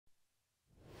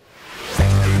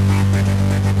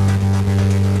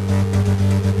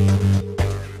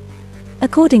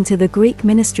According to the Greek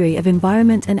Ministry of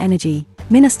Environment and Energy,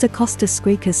 Minister Kostas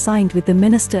Skrikas signed with the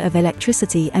Minister of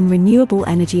Electricity and Renewable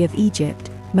Energy of Egypt,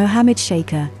 Mohammed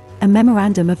Sheikha, a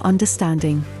Memorandum of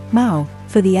Understanding, MoU,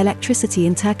 for the electricity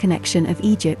interconnection of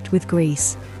Egypt with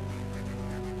Greece.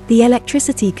 The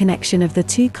electricity connection of the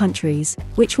two countries,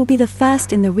 which will be the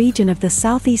first in the region of the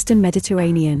southeastern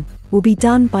Mediterranean, will be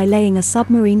done by laying a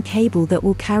submarine cable that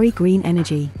will carry green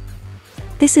energy.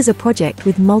 This is a project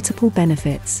with multiple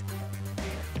benefits.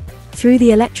 Through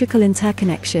the electrical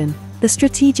interconnection, the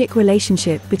strategic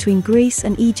relationship between Greece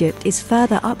and Egypt is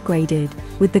further upgraded,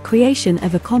 with the creation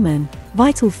of a common,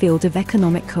 vital field of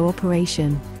economic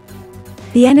cooperation.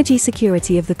 The energy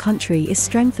security of the country is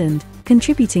strengthened,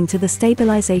 contributing to the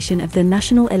stabilization of the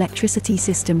national electricity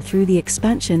system through the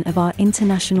expansion of our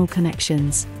international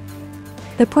connections.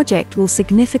 The project will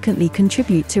significantly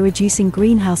contribute to reducing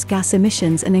greenhouse gas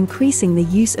emissions and increasing the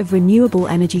use of renewable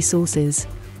energy sources.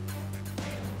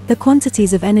 The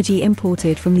quantities of energy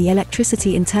imported from the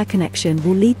electricity interconnection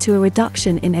will lead to a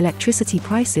reduction in electricity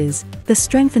prices, the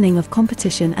strengthening of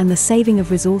competition and the saving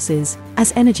of resources,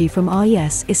 as energy from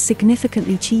RES is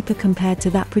significantly cheaper compared to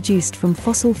that produced from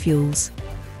fossil fuels.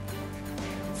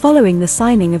 Following the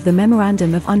signing of the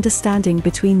Memorandum of Understanding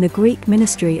between the Greek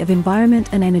Ministry of Environment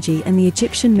and Energy and the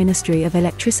Egyptian Ministry of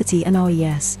Electricity and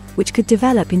RES, which could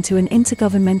develop into an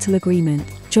intergovernmental agreement,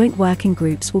 joint working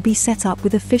groups will be set up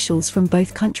with officials from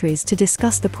both countries to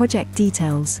discuss the project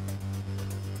details.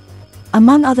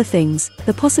 Among other things,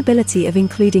 the possibility of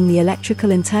including the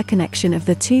electrical interconnection of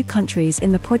the two countries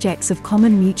in the projects of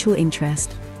common mutual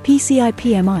interest,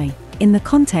 PCI-PMI, in the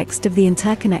context of the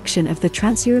interconnection of the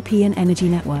trans-European energy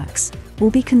networks,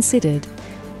 will be considered.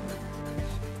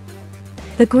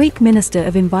 The Greek Minister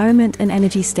of Environment and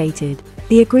Energy stated,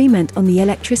 "The agreement on the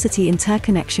electricity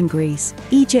interconnection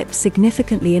Greece-Egypt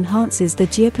significantly enhances the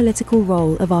geopolitical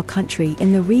role of our country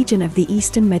in the region of the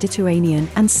Eastern Mediterranean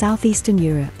and Southeastern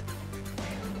Europe.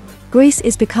 Greece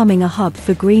is becoming a hub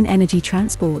for green energy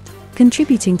transport,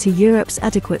 contributing to Europe's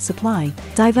adequate supply,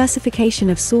 diversification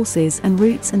of sources and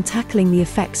routes and tackling the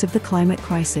effects of the climate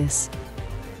crisis."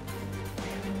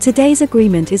 Today's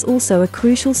agreement is also a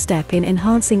crucial step in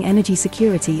enhancing energy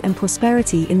security and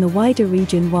prosperity in the wider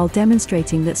region while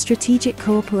demonstrating that strategic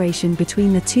cooperation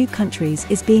between the two countries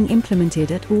is being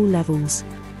implemented at all levels.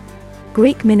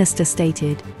 Greek minister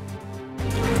stated.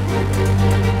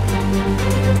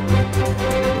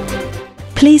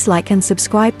 Please like and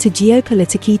subscribe to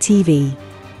GEOPOLITIKI TV.